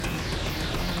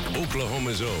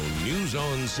Oklahoma's own News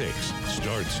on 6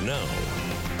 starts now.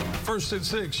 First at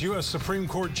 6, U.S. Supreme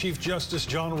Court Chief Justice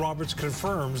John Roberts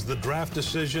confirms the draft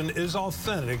decision is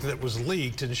authentic that was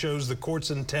leaked and shows the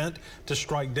court's intent to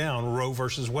strike down Roe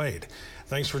v. Wade.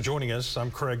 Thanks for joining us.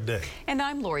 I'm Craig Day. And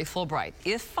I'm Lori Fulbright.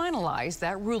 If finalized,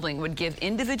 that ruling would give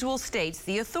individual states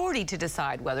the authority to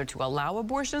decide whether to allow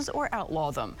abortions or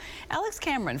outlaw them. Alex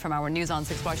Cameron from our News on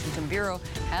 6 Washington Bureau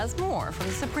has more from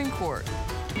the Supreme Court.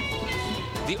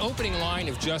 The opening line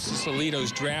of Justice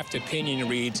Alito's draft opinion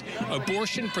reads,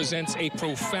 "Abortion presents a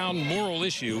profound moral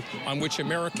issue on which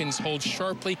Americans hold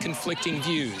sharply conflicting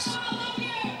views."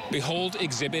 Behold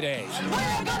Exhibit A.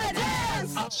 We're gonna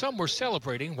dance! Some were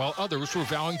celebrating while others were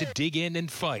vowing to dig in and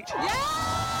fight.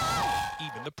 Yeah!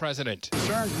 Even the president. It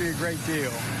concerns me a great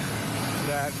deal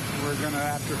that we're going to,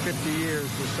 after 50 years,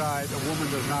 decide a woman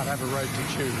does not have a right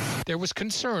to choose. There was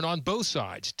concern on both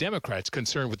sides. Democrats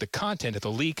concerned with the content of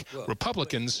the leak.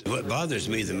 Republicans. What bothers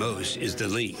me the most is the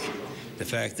leak. The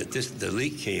fact that the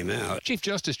leak came out. Chief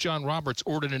Justice John Roberts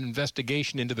ordered an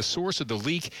investigation into the source of the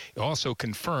leak. He also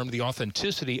confirmed the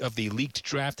authenticity of the leaked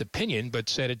draft opinion, but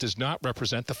said it does not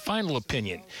represent the final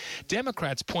opinion.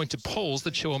 Democrats point to polls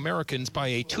that show Americans by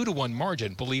a 2-to-1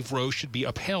 margin believe Roe should be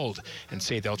upheld and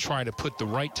say they'll try to put the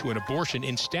right to an abortion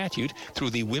in statute through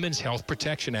the Women's Health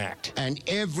Protection Act. And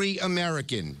every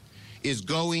American is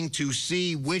going to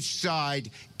see which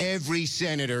side every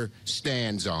senator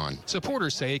stands on.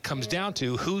 Supporters say it comes down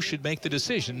to who should make the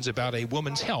decisions about a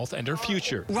woman's health and her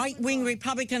future. Right-wing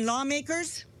Republican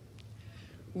lawmakers,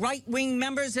 right-wing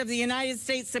members of the United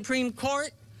States Supreme Court,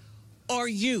 or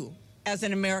you as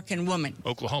an American woman.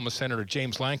 Oklahoma Senator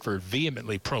James Lankford,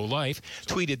 vehemently pro-life,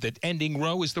 tweeted that ending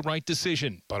Roe is the right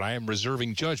decision, but I am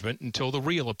reserving judgment until the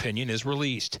real opinion is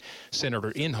released.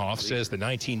 Senator Inhofe says the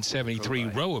 1973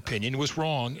 Roe opinion was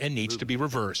wrong and needs to be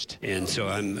reversed. And so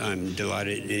I'm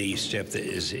delighted at any step that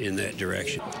is in that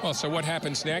direction. Well, so what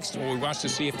happens next? Well, we watch to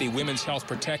see if the Women's Health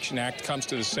Protection Act comes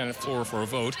to the Senate floor for a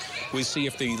vote. We see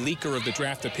if the leaker of the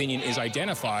draft opinion is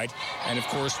identified. And, of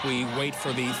course, we wait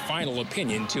for the final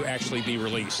opinion to actually be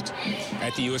released.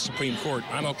 At the U.S. Supreme Court,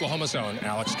 I'm Oklahoma's own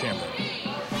Alex Cameron.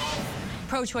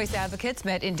 Pro-choice advocates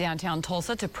met in downtown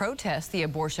Tulsa to protest the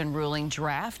abortion ruling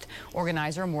draft.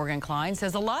 Organizer Morgan Klein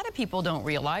says a lot of people don't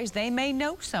realize they may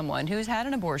know someone who's had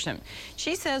an abortion.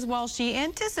 She says while she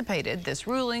anticipated this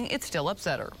ruling, it still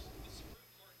upset her.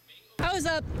 I was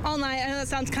up all night. I know that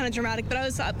sounds kind of dramatic, but I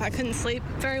was up. I couldn't sleep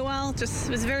very well. Just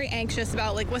was very anxious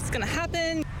about what's going to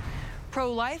happen.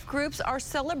 Pro-life groups are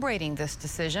celebrating this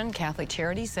decision. Catholic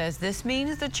Charities says this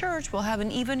means the church will have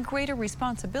an even greater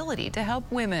responsibility to help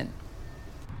women.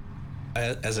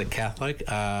 As a Catholic,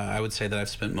 I would say that I've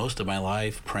spent most of my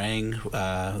life praying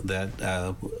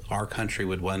that our country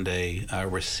would one day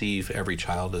receive every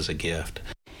child as a gift.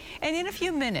 And in a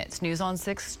few minutes, News on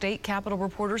 6 State Capitol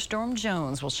reporter Storm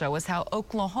Jones will show us how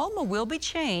Oklahoma will be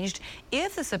changed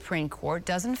if the Supreme Court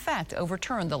does in fact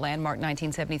overturn the landmark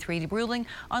 1973 ruling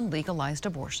on legalized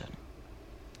abortion.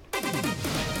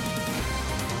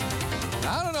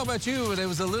 I don't know about you, but it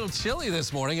was a little chilly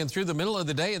this morning and through the middle of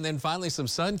the day, and then finally some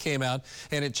sun came out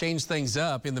and it changed things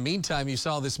up. In the meantime, you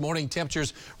saw this morning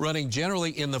temperatures running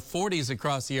generally in the 40s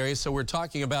across the area, so we're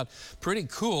talking about pretty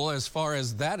cool as far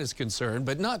as that is concerned,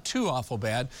 but not too awful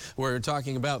bad. We're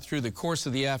talking about through the course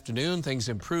of the afternoon, things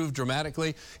improved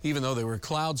dramatically. Even though there were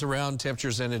clouds around,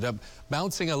 temperatures ended up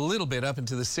bouncing a little bit up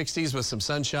into the 60s with some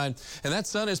sunshine. And that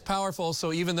sun is powerful,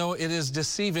 so even though it is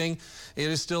deceiving, it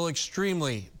is still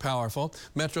extremely powerful.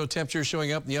 Metro temperatures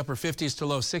showing up in the upper 50s to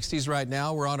low 60s right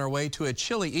now. We're on our way to a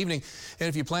chilly evening. And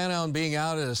if you plan on being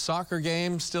out at a soccer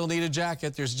game, still need a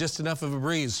jacket. There's just enough of a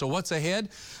breeze. So what's ahead?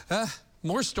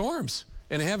 More storms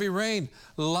and heavy rain.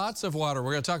 Lots of water.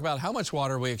 We're going to talk about how much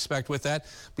water we expect with that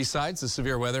besides the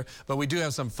severe weather. But we do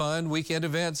have some fun weekend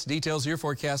events. Details of your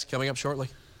forecast coming up shortly.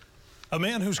 A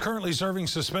man who's currently serving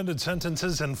suspended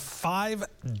sentences in 5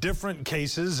 different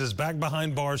cases is back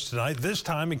behind bars tonight, this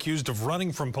time accused of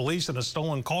running from police in a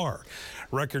stolen car.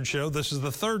 Records show this is the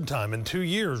 3rd time in 2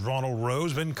 years Ronald Rowe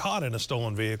has been caught in a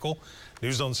stolen vehicle.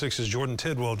 News on 6's Jordan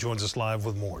Tidwell joins us live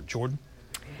with more. Jordan?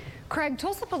 Craig,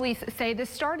 Tulsa police say this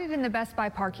started in the Best Buy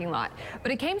parking lot, but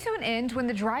it came to an end when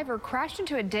the driver crashed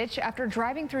into a ditch after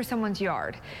driving through someone's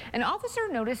yard. An officer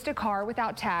noticed a car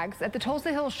without tags at the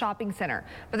Tulsa Hills Shopping Center,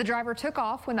 but the driver took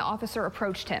off when the officer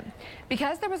approached him.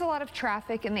 Because there was a lot of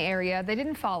traffic in the area, they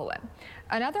didn't follow him.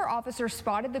 Another officer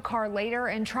spotted the car later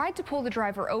and tried to pull the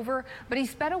driver over, but he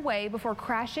sped away before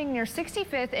crashing near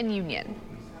 65th and Union.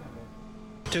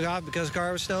 Took off because the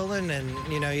car was stolen, and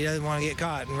he doesn't want to get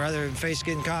caught, and rather than face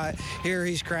getting caught, here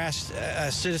he's crashed a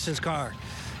citizen's car.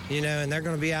 you know, and they're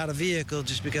going to be out of vehicle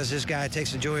just because this guy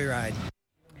takes a joyride.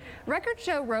 Record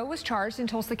Joe Rowe was charged in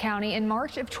Tulsa County in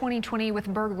March of 2020 with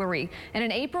burglary, and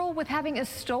in April with having a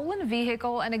stolen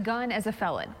vehicle and a gun as a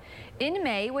felon. In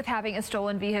May with having a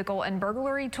stolen vehicle and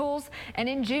burglary tools, and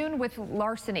in June with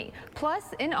larceny.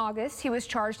 Plus, in August, he was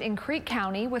charged in Creek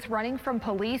County with running from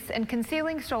police and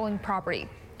concealing stolen property.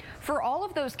 For all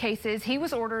of those cases, he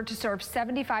was ordered to serve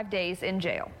 75 days in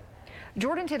jail.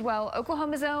 Jordan Tidwell,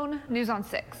 Oklahoma's Own, News on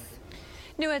 6.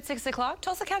 New at 6 o'clock,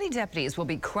 Tulsa County deputies will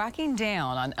be cracking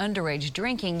down on underage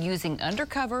drinking using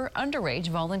undercover underage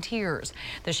volunteers.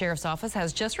 The sheriff's office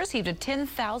has just received a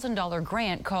 $10,000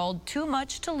 grant called Too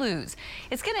Much to Lose.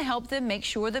 It's going to help them make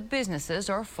sure that businesses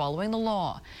are following the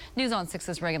law. News on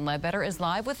 6's Reagan Ledbetter is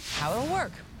live with how it'll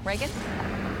work. Reagan?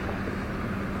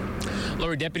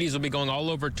 Lori, deputies will be going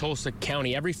all over Tulsa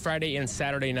County every Friday and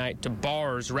Saturday night to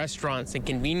bars, restaurants, and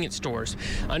convenience stores.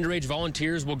 Underage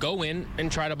volunteers will go in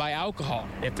and try to buy alcohol.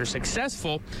 If they're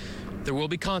successful, there will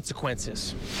be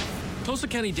consequences. Tulsa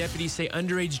County deputies say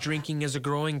underage drinking is a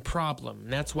growing problem.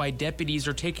 That's why deputies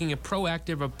are taking a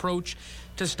proactive approach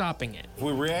to stopping it. If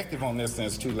we're reactive on this, then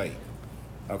it's too late.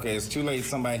 Okay, it's too late.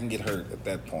 Somebody can get hurt at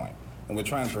that point. And we're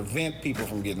trying to prevent people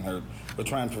from getting hurt. We're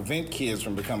trying to prevent kids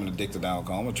from becoming addicted to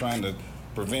alcohol. We're trying to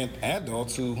prevent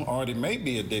adults who already may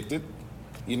be addicted,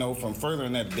 you know, from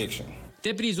furthering that addiction.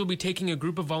 Deputies will be taking a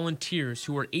group of volunteers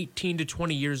who are 18 to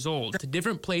 20 years old to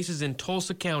different places in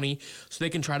Tulsa County so they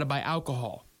can try to buy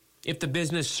alcohol. If the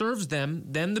business serves them,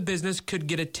 then the business could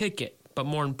get a ticket. But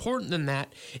more important than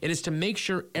that, it is to make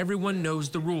sure everyone knows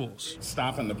the rules.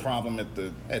 Stopping the problem at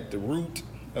the root,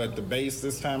 at the base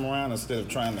this time around, instead of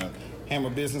trying to hammer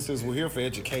businesses. We're here for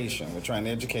education. We're trying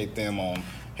to educate them on,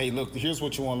 hey, look, here's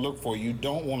what you want to look for. You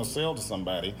don't want to sell to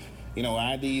somebody. You know,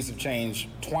 IDs have changed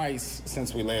twice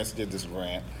since we last did this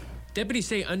grant. Deputies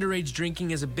say underage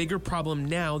drinking is a bigger problem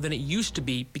now than it used to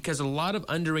be because a lot of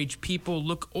underage people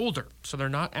look older, so they're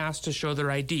not asked to show their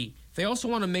ID. They also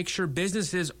want to make sure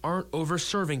businesses aren't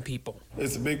over-serving people.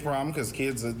 It's a big problem because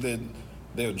kids,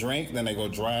 they'll drink, then they go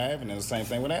drive, and then the same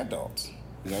thing with adults.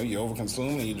 You know, you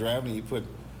overconsume and you drive and you put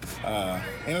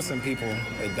innocent people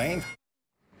at danger.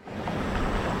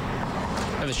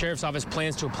 Now, the Sheriff's Office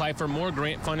plans to apply for more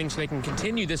grant funding so they can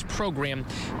continue this program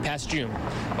past June.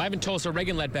 Live in Tulsa,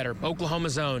 Reagan Ledbetter,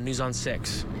 Oklahoma's Own, News on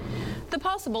 6. The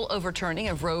possible overturning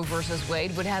of Roe versus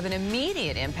Wade would have an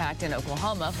immediate impact in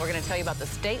Oklahoma. We're going to tell you about the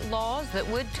state laws that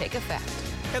would take effect.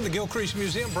 And the Gilcrease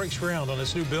Museum breaks ground on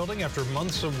its new building after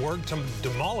months of work to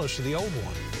demolish the old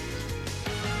one.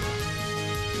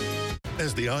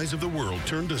 As the eyes of the world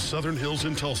turn to Southern Hills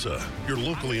in Tulsa, your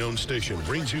locally owned station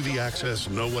brings you the access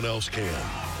no one else can.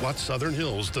 Watch Southern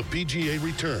Hills, the PGA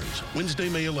returns, Wednesday,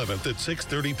 May 11th at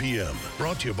 6:30 p.m.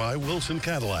 Brought to you by Wilson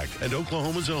Cadillac and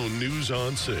Oklahoma's Own News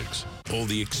on 6. All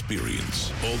the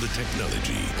experience, all the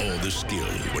technology, all the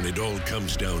skill. When it all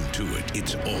comes down to it,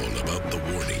 it's all about the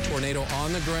warning. Tornado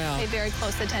on the ground. Pay very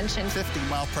close attention.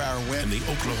 50-mile-per-hour wind. And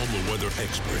the Oklahoma weather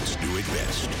experts do it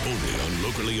best. Only on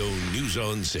locally owned News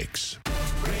on 6.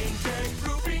 Rain Tech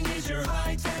Roofing is your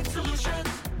high-tech solution.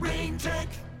 Rain Tech.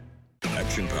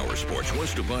 Action Power Sports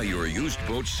wants to buy your used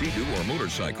boat, Sea-Doo, or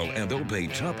motorcycle, and they'll pay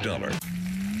top dollar.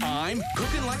 I'm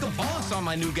cooking like a boss on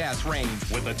my new gas range.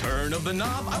 With a turn of the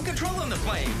knob, I'm controlling the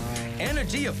flame.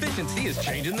 Energy efficiency is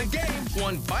changing the game.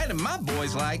 One bite of my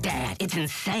boys like, Dad, it's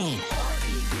insane.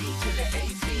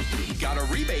 Got a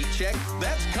rebate check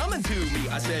that's coming to me.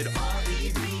 I said,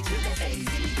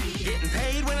 getting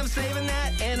paid when I'm saving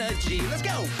that energy. Let's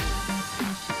go.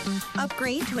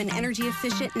 Upgrade to an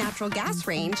energy-efficient natural gas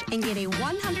range and get a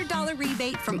 $100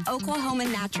 rebate from Oklahoma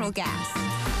Natural Gas.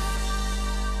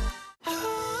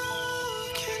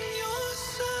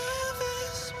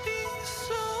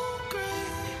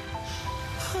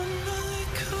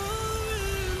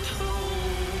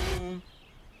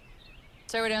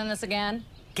 So we're doing this again?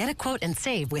 Get a quote and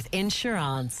save with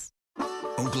Insurance.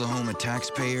 Oklahoma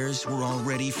taxpayers were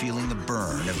already feeling the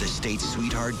burn of the state's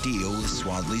sweetheart deal with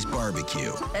Swadley's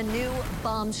Barbecue. A new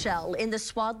bombshell in the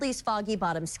Swadley's Foggy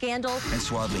Bottom scandal. And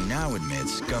Swadley now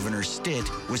admits Governor Stitt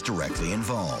was directly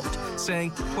involved.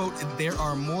 Saying, quote, there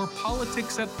are more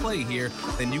politics at play here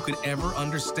than you could ever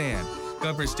understand.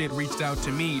 Governor Stitt reached out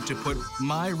to me to put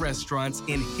my restaurants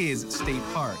in his state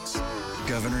parks.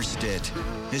 Governor Stitt.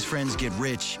 His friends get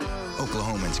rich,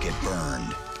 Oklahomans get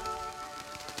burned.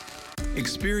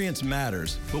 Experience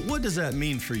matters, but what does that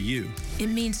mean for you? It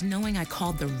means knowing I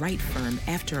called the right firm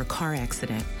after a car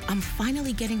accident. I'm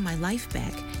finally getting my life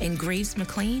back, and Graves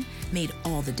McLean made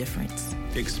all the difference.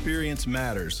 Experience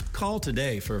matters. Call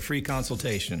today for a free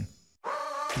consultation.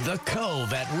 The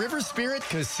Cove at River Spirit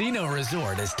Casino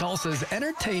Resort is Tulsa's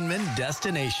entertainment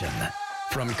destination.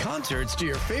 From concerts to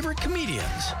your favorite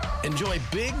comedians, enjoy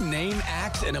big name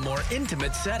acts in a more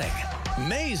intimate setting.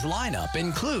 May's lineup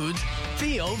includes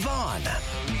Theo Vaughn,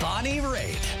 Bonnie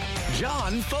Raitt,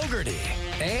 John Fogerty,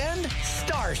 and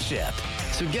Starship.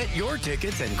 So get your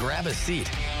tickets and grab a seat.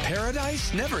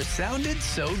 Paradise never sounded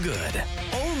so good.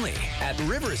 Only at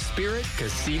River Spirit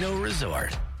Casino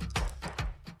Resort.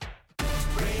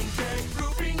 Rain-Tech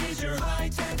Roofing is your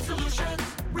high-tech solution.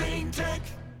 Rain-Tech.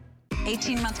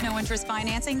 18-month no-interest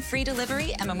financing, free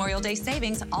delivery, and Memorial Day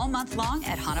savings all month long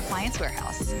at Hahn Appliance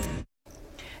Warehouse.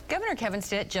 Governor Kevin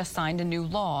Stitt just signed a new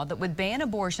law that would ban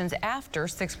abortions after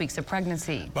 6 weeks of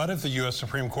pregnancy. But if the U.S.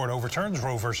 Supreme Court overturns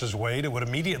Roe v. Wade, it would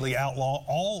immediately outlaw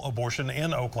all abortion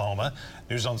in Oklahoma.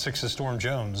 News on 6's Storm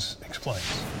Jones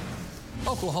explains.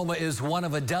 Oklahoma is one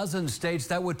of a dozen states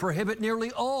that would prohibit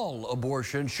nearly all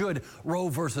abortion should Roe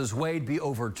v. Wade be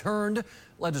overturned.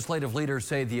 Legislative leaders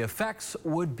say the effects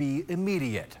would be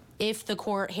immediate. If the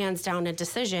court hands down a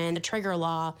decision, the trigger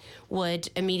law would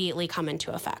immediately come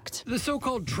into effect. The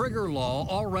so-called trigger law,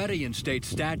 already in state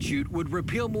statute, would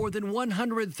repeal more than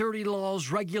 130 laws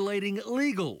regulating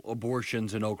legal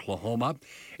abortions in Oklahoma,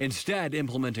 instead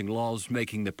implementing laws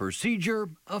making the procedure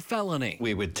a felony.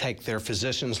 We would take their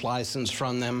physician's license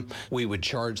from them, we would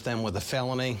charge them with a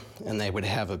felony, and they would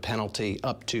have a penalty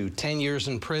up to 10 years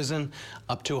in prison,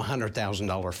 up to a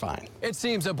 $100,000 fine. It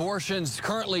seems abortions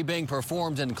currently being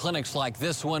performed in clinics like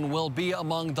this one will be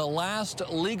among the last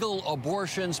legal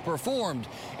abortions performed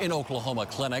in Oklahoma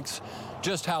clinics.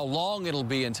 Just how long it'll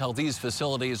be until these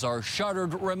facilities are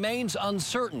shuttered remains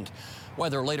uncertain.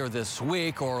 Whether later this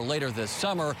week or later this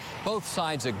summer, both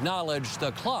sides acknowledge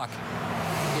the clock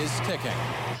is ticking.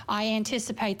 I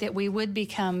anticipate that we would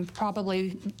become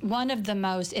probably one of the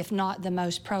most, if not the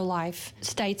most, pro-life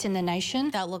states in the nation.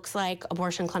 That looks like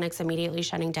abortion clinics immediately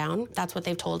shutting down. That's what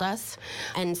they've told us.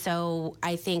 And so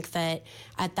I think that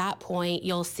at that point,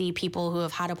 you'll see people who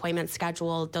have had appointments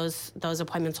scheduled, those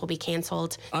appointments will be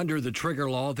canceled. Under the trigger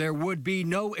law, there would be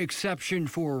no exception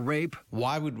for rape.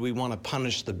 Why would we want to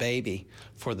punish the baby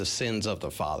for the sins of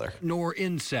the father? Nor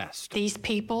incest. These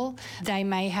people, they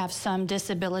may have some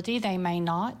disability, they may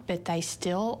not, but they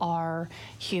still are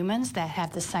humans that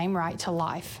have the same right to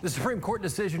life. The Supreme Court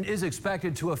decision is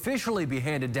expected to officially be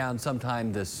handed down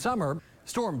sometime this summer.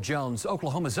 Storm Jones,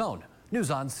 Oklahoma's own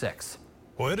News on 6.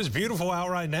 Well, it is beautiful out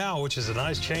right now, which is a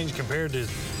nice change compared to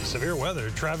severe weather.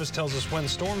 Travis tells us when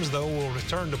storms, though, will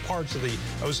return to parts of the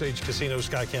Osage Casino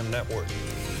Skycam network.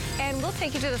 And we'll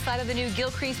take you to the site of the new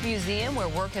Gilcrease Museum, where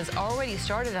work has already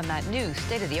started on that new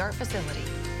state-of-the-art facility.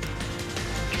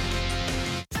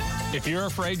 If you're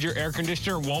afraid your air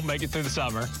conditioner won't make it through the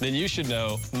summer, then you should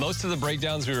know most of the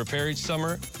breakdowns we repair each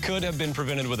summer could have been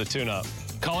prevented with a tune-up.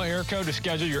 Call Airco to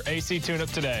schedule your AC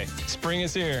tune-up today. Spring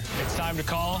is here. It's time to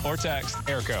call or text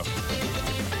Airco.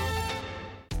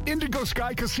 Indigo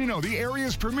Sky Casino, the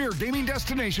area's premier gaming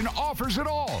destination, offers it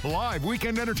all. Live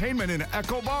weekend entertainment in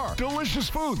Echo Bar. Delicious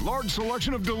food, large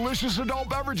selection of delicious adult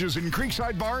beverages in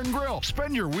Creekside Bar and Grill.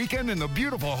 Spend your weekend in the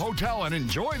beautiful hotel and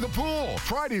enjoy the pool.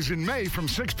 Fridays in May from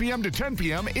 6 p.m. to 10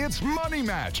 p.m., it's Money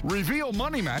Match. Reveal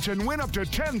Money Match and win up to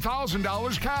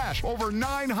 $10,000 cash. Over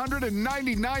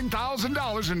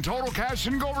 $999,000 in total cash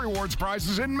and gold rewards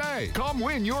prizes in May. Come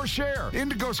win your share.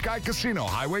 Indigo Sky Casino,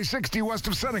 Highway 60 west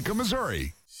of Seneca,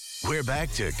 Missouri. We're back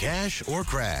to Cash or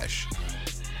Crash.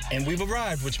 And we've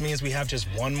arrived, which means we have just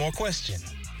one more question.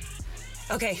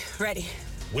 Okay, ready.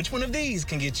 Which one of these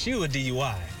can get you a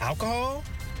DUI? Alcohol,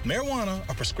 marijuana,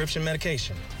 or prescription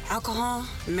medication? Alcohol,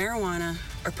 marijuana,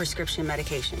 or prescription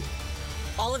medication?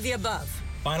 All of the above.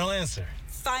 Final answer.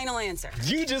 Final answer.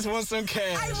 You just won some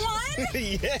cash. I won?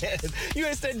 Yes. You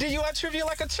asked that DUI trivia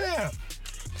like a champ.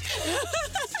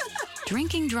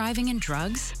 Drinking, driving, and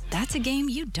drugs? That's a game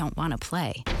you don't want to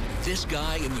play. This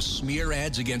guy in the smear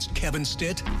ads against Kevin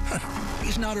Stitt?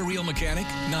 He's not a real mechanic,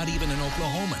 not even an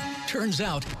Oklahoman. Turns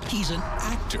out he's an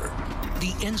actor.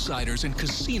 The insiders and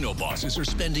casino bosses are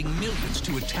spending millions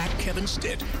to attack Kevin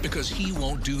Stitt because he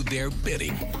won't do their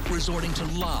bidding, resorting to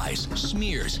lies,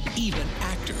 smears, even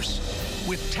actors.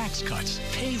 With tax cuts,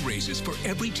 pay raises for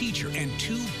every teacher, and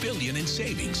 $2 billion in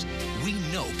savings, we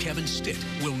know Kevin Stitt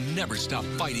will never stop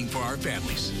fighting for our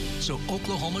families. So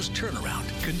Oklahoma's turnaround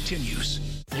continues.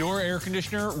 Your air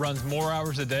conditioner runs more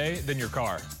hours a day than your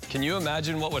car. Can you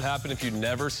imagine what would happen if you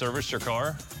never serviced your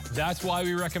car? That's why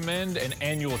we recommend an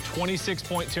annual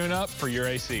 26-point tune-up for your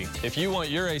AC. If you want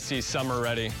your AC summer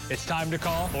ready, it's time to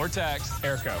call or text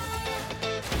Airco.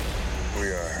 We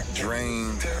are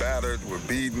drained, battered, we're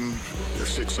beaten. There's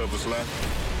 6 of us left.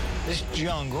 This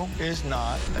jungle is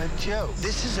not a joke.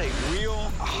 This is a real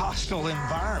hostile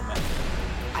environment.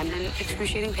 I'm in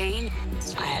excruciating pain.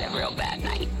 I had a real bad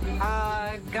night.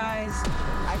 Guys,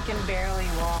 I can barely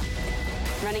walk.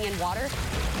 Running in water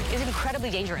is incredibly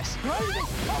dangerous.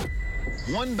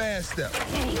 One bad step,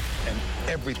 and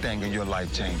everything in your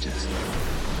life changes.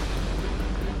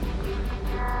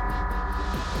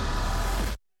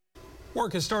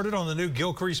 Work has started on the new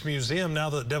Gilcrease Museum now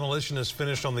that demolition is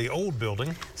finished on the old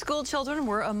building. School children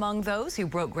were among those who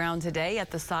broke ground today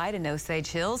at the site in Osage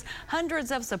Hills.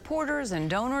 Hundreds of supporters and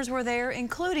donors were there,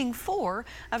 including 4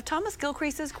 of Thomas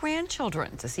Gilcrease's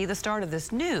grandchildren, to see the start of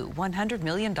this new $100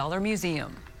 million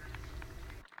museum.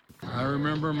 I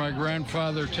remember my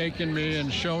grandfather taking me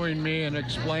and showing me and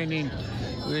explaining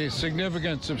the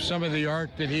significance of some of the art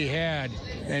that he had.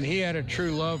 And he had a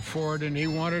true love for it, and he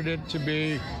wanted it to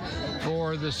be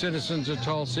for the citizens of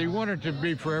Tulsa. He wanted it to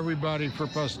be for everybody, for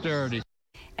posterity.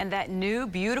 And that new,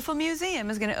 beautiful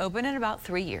museum is going to open in about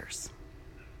 3 years.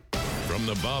 From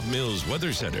the Bob Mills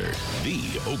Weather Center,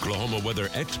 the Oklahoma weather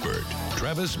expert,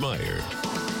 Travis Meyer.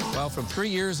 Well, from 3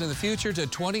 years in the future to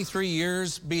 23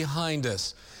 years behind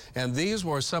us. And these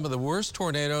were some of the worst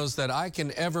tornadoes that I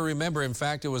can ever remember. In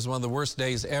fact, it was one of the worst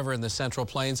days ever in the Central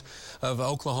Plains of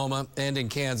Oklahoma and in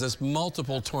Kansas.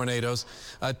 Multiple tornadoes,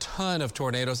 a ton of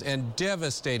tornadoes, and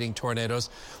devastating tornadoes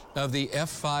of the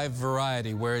F5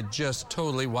 variety, where it just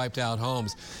totally wiped out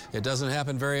homes. It doesn't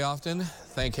happen very often,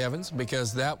 thank heavens,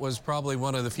 because that was probably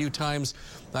one of the few times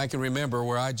I can remember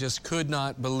where I just could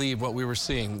not believe what we were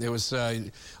seeing. It was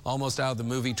almost out of the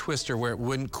movie Twister, where it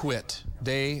wouldn't quit.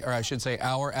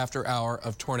 Hour after hour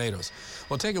of tornadoes.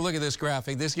 Well, take a look at this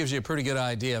graphic. This gives you a pretty good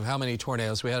idea of how many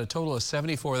tornadoes. We had a total of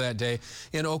 74 that day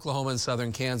in Oklahoma and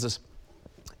southern Kansas.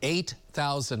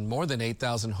 More than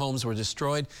 8,000 homes were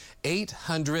destroyed,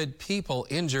 800 people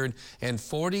injured, and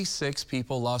 46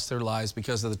 people lost their lives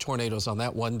because of the tornadoes on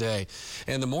that one day.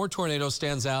 And the more tornadoes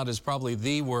stands out as probably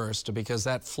the worst, because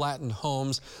that flattened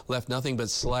homes, left nothing but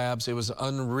slabs. It was an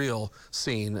unreal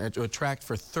scene. It tracked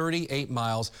for 38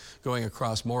 miles going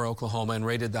across Moore, Oklahoma, and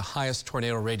rated the highest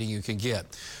tornado rating you could get.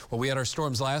 Well, we had our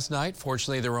storms last night.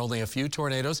 Fortunately, there were only a few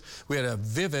tornadoes. We had a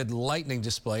vivid lightning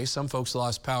display. Some folks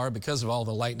lost power because of all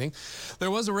the lightning.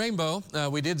 There was a rainbow.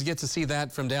 We did get to see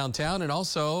that from downtown, and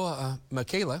also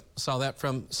Michaela saw that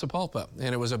from Sapulpa,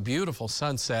 and it was a beautiful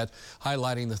sunset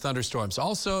highlighting the thunderstorms.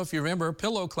 Also, if you remember,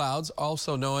 pillow clouds,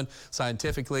 also known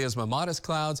scientifically as Mamatis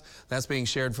clouds, that's being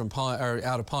shared from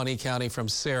out of Pawnee County from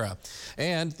Sarah.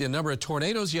 And the number of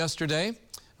tornadoes yesterday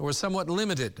were somewhat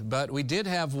limited, but we did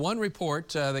have one report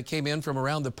that came in from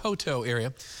around the Poto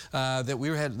area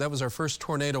that was our first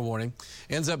tornado warning.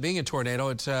 Ends up being a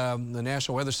tornado. The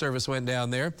National Weather Service went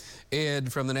down there.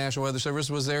 Ed from the National Weather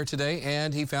Service was there today,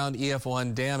 and he found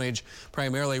EF1 damage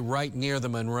primarily right near the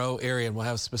Monroe area. And we'll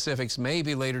have specifics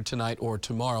maybe later tonight or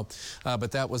tomorrow,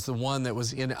 but that was the one that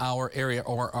was in our area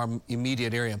or our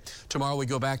immediate area. Tomorrow we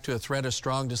go back to a threat of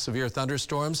strong to severe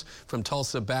thunderstorms from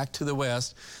Tulsa back to the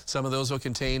west. Some of those will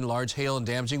contain large hail and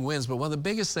damaging winds, but one of the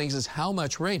biggest things is how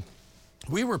much rain.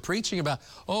 We were preaching about,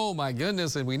 oh my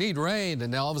goodness, and we need rain,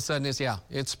 and now all of a sudden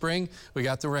it's spring, we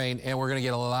got the rain, and we're going to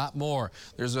get a lot more.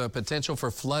 There's a potential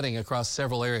for flooding across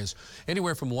several areas.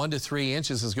 Anywhere from 1 to 3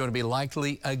 inches is going to be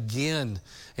likely again,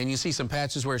 and you see some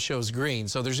patches where it shows green.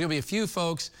 So there's going to be a few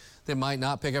folks that might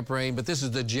not pick up rain, but this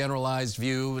is the generalized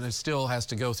view, and it still has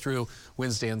to go through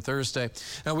Wednesday and Thursday.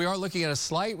 Now, we are looking at a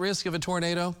slight risk of a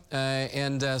tornado,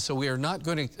 so we are not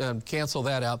going to cancel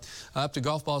that out. Up to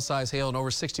golf ball size hail and over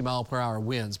 60-mile-per-hour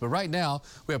winds. But right now,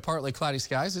 we have partly cloudy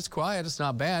skies. It's quiet. It's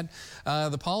not bad.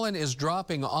 The pollen is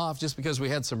dropping off just because we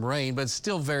had some rain, but it's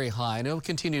still very high, and it will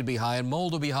continue to be high, and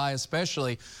mold will be high,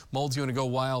 especially. Mold's going to go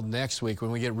wild next week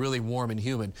when we get really warm and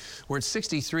humid. We're at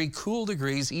 63 cool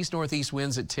degrees, east-northeast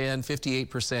winds at 10.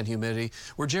 58% humidity.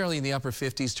 We're generally in the upper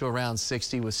 50s to around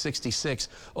 60, with 66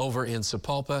 over in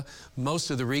Sapulpa. Most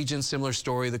of the region, similar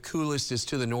story. The coolest is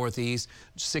to the northeast,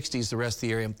 60s the rest of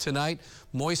the area. Tonight,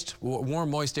 warm,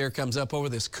 moist air comes up over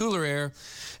this cooler air.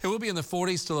 It will be in the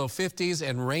 40s to low 50s,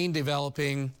 and rain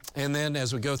developing. And then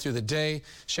as we go through the day,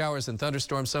 showers and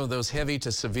thunderstorms, some of those heavy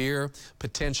to severe,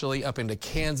 potentially up into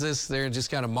Kansas. They're just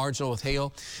kind of marginal with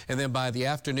hail. And then by the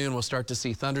afternoon, we'll start to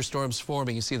see thunderstorms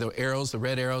forming. You see the arrows, the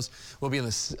red arrows, will be in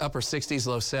the upper 60s,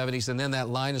 low 70s. And then that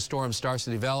line of storms starts to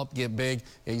develop, get big.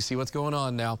 And you see what's going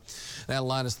on now. That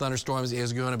line of thunderstorms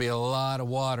is going to be a lot of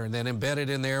water. And then embedded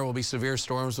in there will be severe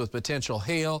storms with potential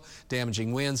hail,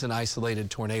 damaging winds, and isolated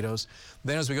tornadoes.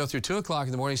 Then as we go through 2 o'clock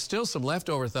in the morning, still some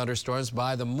leftover thunderstorms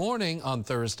by the morning on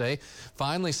Thursday.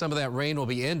 Finally, some of that rain will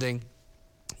be ending.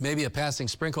 Maybe a passing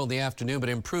sprinkle in the afternoon, but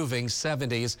improving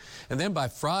 70s. And then by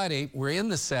Friday, we're in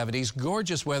the 70s.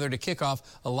 Gorgeous weather to kick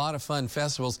off a lot of fun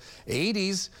festivals.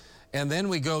 80s. And then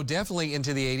we go definitely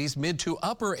into the 80s, mid to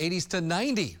upper 80s to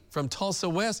 90 from Tulsa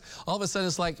West. All of a sudden,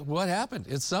 it's like, what happened?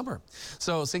 It's summer.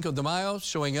 So Cinco de Mayo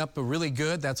showing up really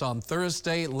good. That's on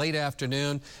Thursday, late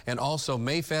afternoon. And also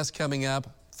Mayfest coming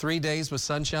up. 3 days with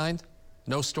sunshine,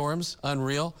 no storms,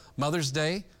 unreal. Mother's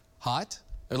Day, hot,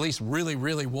 at least really,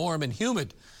 really warm and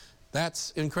humid.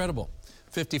 That's incredible.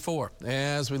 54.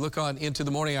 As we look on into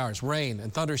the morning hours, rain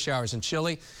and thunder showers and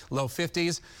chilly, low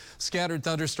 50s. Scattered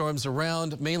thunderstorms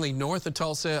around, mainly north of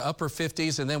Tulsa, upper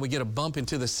 50s, and then we get a bump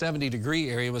into the 70-degree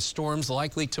area with storms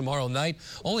likely tomorrow night.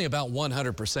 Only about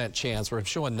 100% chance. We're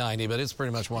showing 90, but it's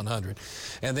pretty much 100.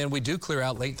 And then we do clear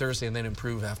out late Thursday and then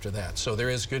improve after that. So there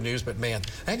is good news, but man,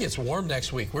 that gets warm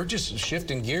next week. We're just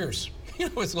shifting gears. You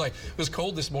know, it's like, it was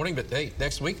cold this morning, but hey,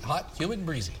 next week, hot, humid, and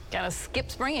breezy. Gotta skip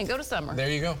spring and go to summer.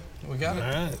 There you go. We got it. All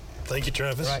right. Thank you,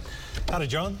 Travis. Right. Howdy,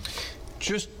 John.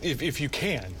 Just if you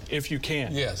can.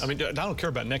 Yes. I mean, I don't care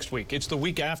about next week. It's the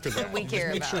week after that. We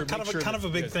care about. Kind of a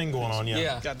big thing going on,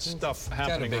 yeah. Got stuff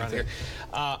happening around here.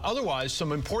 Otherwise,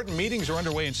 some important meetings are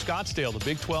underway in Scottsdale. The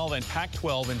Big 12 and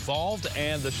Pac-12 involved,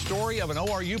 and the story of an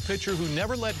ORU pitcher who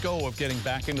never let go of getting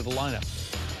back into the lineup.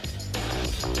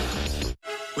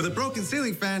 With a broken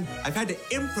ceiling fan, I've had to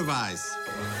improvise.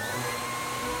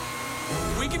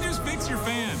 We can just fix your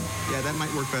fan. Yeah, that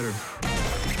might work better.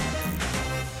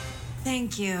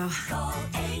 Thank you. Call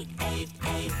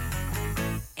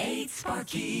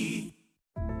 888-8-SPARKY.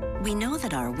 We know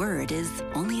that our word is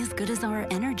only as good as our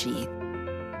energy.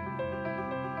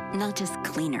 Not just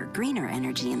cleaner, greener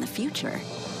energy in the future,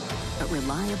 but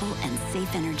reliable and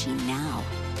safe energy now.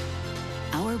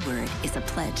 Our word is a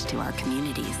pledge to our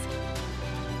communities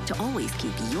to always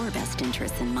keep your best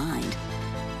interests in mind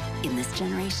in this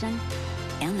generation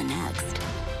and the next.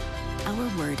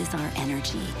 Our word is our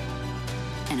energy,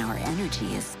 and our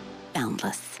energy is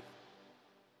boundless.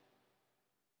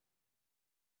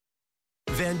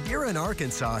 Van Buren,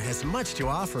 Arkansas has much to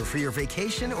offer for your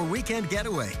vacation or weekend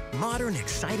getaway. Modern,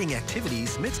 exciting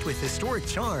activities mixed with historic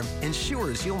charm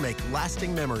ensures you'll make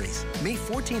lasting memories. May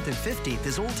 14th and 15th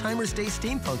is Old Timers Day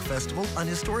Steampunk Festival on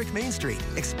historic Main Street.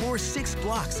 Explore 6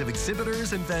 blocks of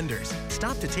exhibitors and vendors.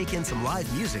 Stop to take in some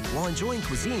live music while enjoying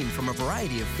cuisine from a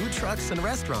variety of food trucks and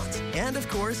restaurants. And of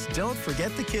course, don't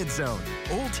forget the Kids Zone.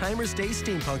 Old Timers Day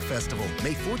Steampunk Festival,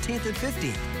 May 14th and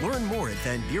 15th. Learn more at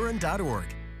vanburen.org.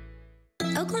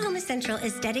 Oklahoma Central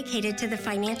is dedicated to the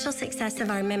financial success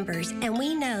of our members, and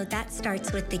we know that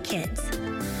starts with the kids.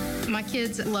 My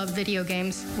kids love video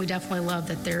games. We definitely love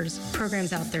that there's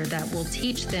programs out there that will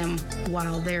teach them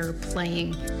while they're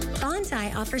playing.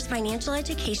 Bonsai offers financial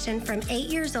education from 8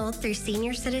 years old through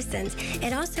senior citizens.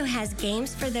 It also has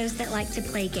games for those that like to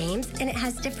play games, and it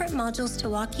has different modules to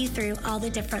walk you through all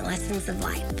the different lessons of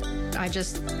life. I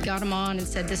just got them on and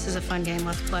said, this is a fun game,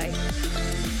 let's play.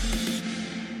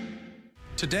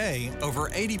 Today, over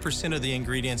 80% of the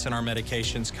ingredients in our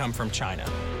medications come from China.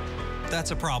 That's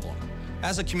a problem.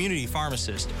 As a community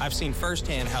pharmacist, I've seen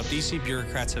firsthand how DC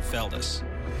bureaucrats have failed us.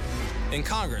 In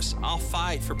Congress, I'll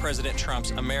fight for President Trump's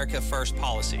America First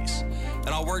policies, and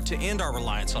I'll work to end our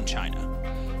reliance on China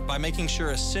by making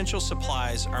sure essential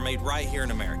supplies are made right here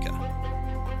in America.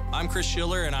 I'm Chris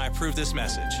Schiller, and I approve this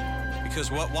message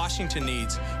because what Washington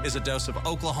needs is a dose of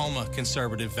Oklahoma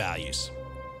conservative values.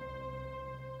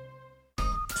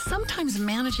 Sometimes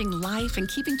managing life and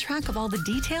keeping track of all the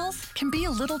details can be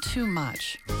a little too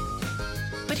much.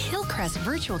 But Hillcrest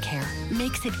Virtual Care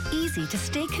makes it easy to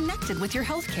stay connected with your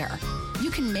health care. You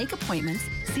can make appointments,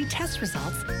 see test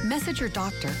results, message your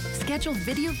doctor, schedule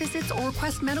video visits, or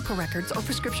request medical records or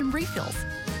prescription refills,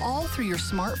 all through your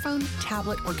smartphone,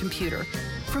 tablet, or computer,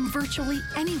 from virtually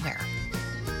anywhere.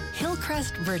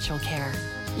 Hillcrest Virtual Care.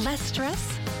 Less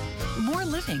stress, more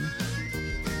living.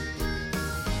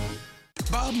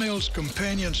 Bob Mills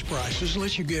Companions prices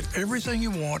let you get everything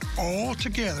you want all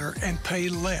together and pay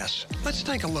less. Let's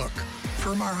take a look.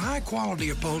 From our high-quality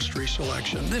upholstery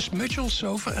selection, this Mitchell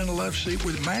sofa and love seat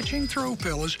with matching throw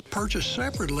pillows purchased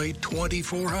separately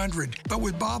 $2,400, but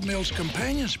with Bob Mills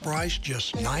Companions price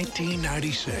just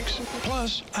 $19.96.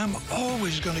 Plus, I'm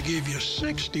always going to give you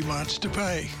 60 months to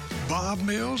pay. Bob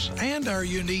Mills and our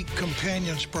unique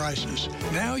Companions prices.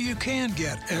 Now you can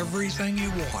get everything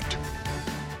you want.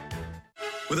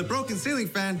 With a broken ceiling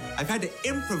fan, I've had to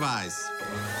improvise.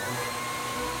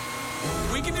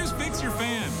 We can just fix your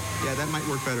fan. Yeah, that might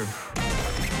work better.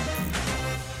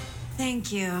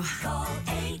 Thank you. Call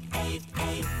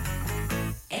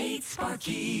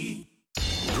 888-8-SPARKY.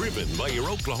 Driven by your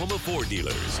Oklahoma Ford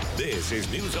dealers, this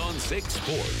is News on 6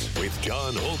 Sports with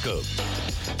John Holcomb.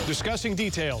 Discussing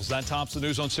details, that tops the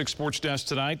News on 6 Sports desk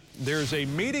tonight. There's a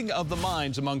meeting of the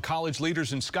minds among college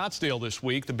leaders in Scottsdale this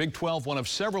week. The Big 12, one of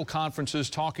several conferences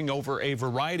talking over a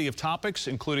variety of topics,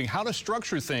 including how to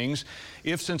structure things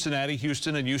if Cincinnati,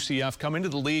 Houston, and UCF come into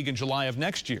the league in July of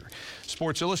next year.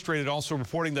 Sports Illustrated also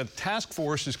reporting that a task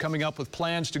force is coming up with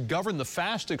plans to govern the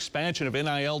fast expansion of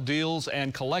NIL deals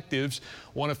and collectives.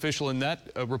 One official in that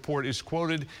report is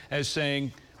quoted as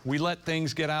saying, "We let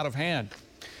things get out of hand."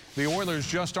 The Oilers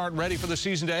just aren't ready for the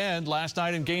season to end. Last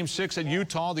night in Game 6 at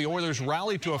Utah, the Oilers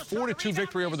rallied to a 4-2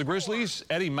 victory over the Grizzlies.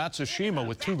 Eddie Matsushima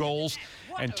with 2 goals,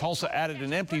 and Tulsa added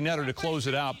an empty netter to close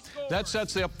it out. That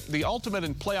sets up the ultimate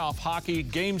in playoff hockey,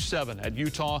 Game 7 at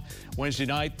Utah Wednesday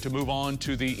night to move on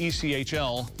to the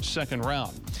ECHL second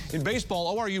round. In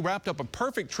baseball, ORU wrapped up a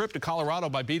perfect trip to Colorado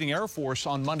by beating Air Force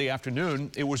on Monday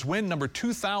afternoon. It was win number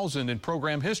 2,000 in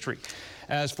program history.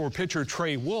 As for pitcher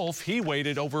Trey Wolff, he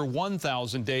waited over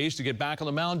 1,000 days to get back on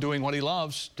the mound doing what he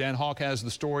loves. Dan Hawk has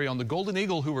the story on the Golden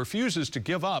Eagle who refuses to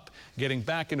give up getting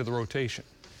back into the rotation.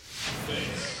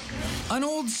 An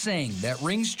old saying that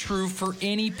rings true for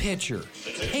any pitcher.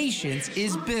 Patience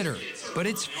is bitter, but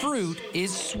its fruit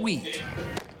is sweet.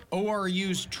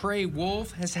 ORU's Trey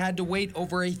Wolff has had to wait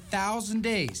over 1,000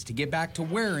 days to get back to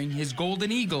wearing his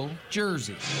Golden Eagle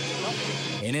jersey.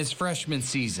 In his freshman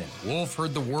season, Wolff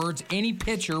heard the words any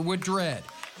pitcher would dread.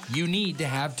 You need to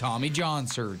have Tommy John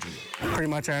surgery. Pretty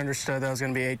much I understood that was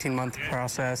going to be an 18-month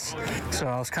process, so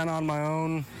I was kind of on my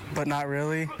own, but not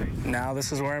really. Now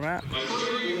this is where I'm at.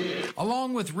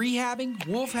 Along with rehabbing,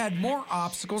 Wolff had more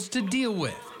obstacles to deal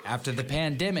with after the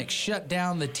pandemic shut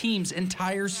down the team's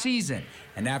entire season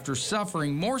and after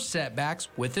suffering more setbacks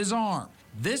with his arm.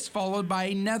 This followed by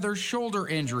another shoulder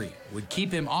injury would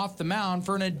keep him off the mound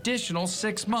for an additional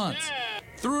 6 months.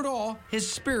 Through it all, his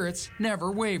spirits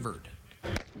never wavered.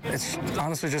 It's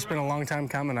honestly just been a long time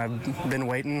coming. I've been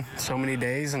waiting so many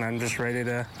days, and I'm just ready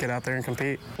to get out there and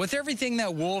compete. With everything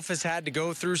that Wolff has had to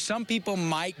go through, some people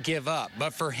might give up.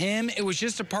 But for him, it was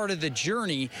just a part of the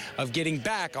journey of getting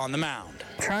back on the mound.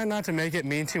 Trying not to make it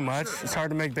mean too much. It's hard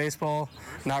to make baseball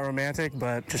not romantic,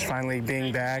 but just finally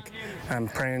being back, I'm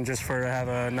praying just for to have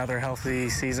another healthy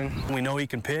season. We know he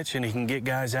can pitch and he can get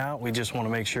guys out. We just want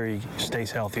to make sure he stays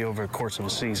healthy over the course of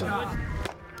a season.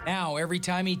 Now, every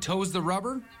time he toes the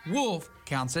rubber, Wolff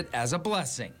counts it as a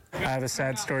blessing. I have a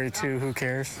sad story too, who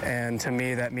cares? And to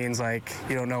me, that means like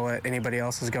you don't know what anybody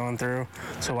else is going through,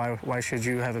 so why should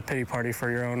you have a pity party for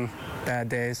your own bad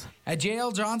days? At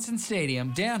J.L. Johnson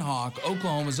Stadium, Dan Hawk,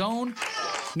 Oklahoma's own,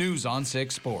 News on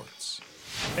 6 Sports.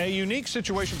 A unique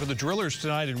situation for the Drillers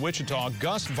tonight in Wichita.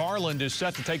 Gus Varland is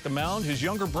set to take the mound. His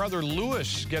younger brother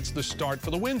Lewis gets the start for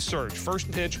the Wind Surge.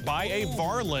 First pitch by a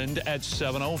Varland at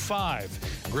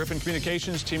 7:05. Griffin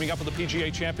Communications teaming up with the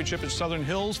PGA Championship at Southern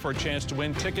Hills for a chance to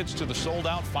win tickets to the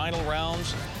sold-out final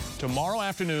rounds. Tomorrow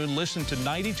afternoon, listen to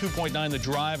 92.9 The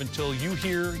Drive until you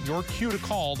hear your cue to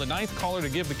call. The 9th caller to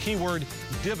give the keyword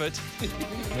divot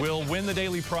will win the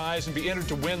daily prize and be entered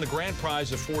to win the grand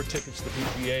prize of 4 tickets to the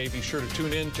PGA. Be sure to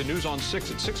tune in to News on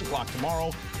 6 at 6 o'clock tomorrow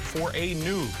for a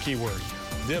new keyword,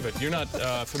 divot. You're not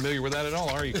familiar with that at all,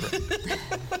 are you, Chris?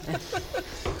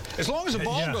 As long as the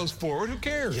ball goes forward, who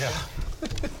cares? Yeah.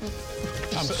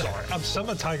 I'm sorry. Some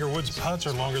of Tiger Woods' putts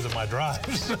are longer than my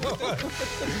drives.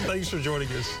 Thanks for joining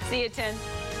us. See you at 10.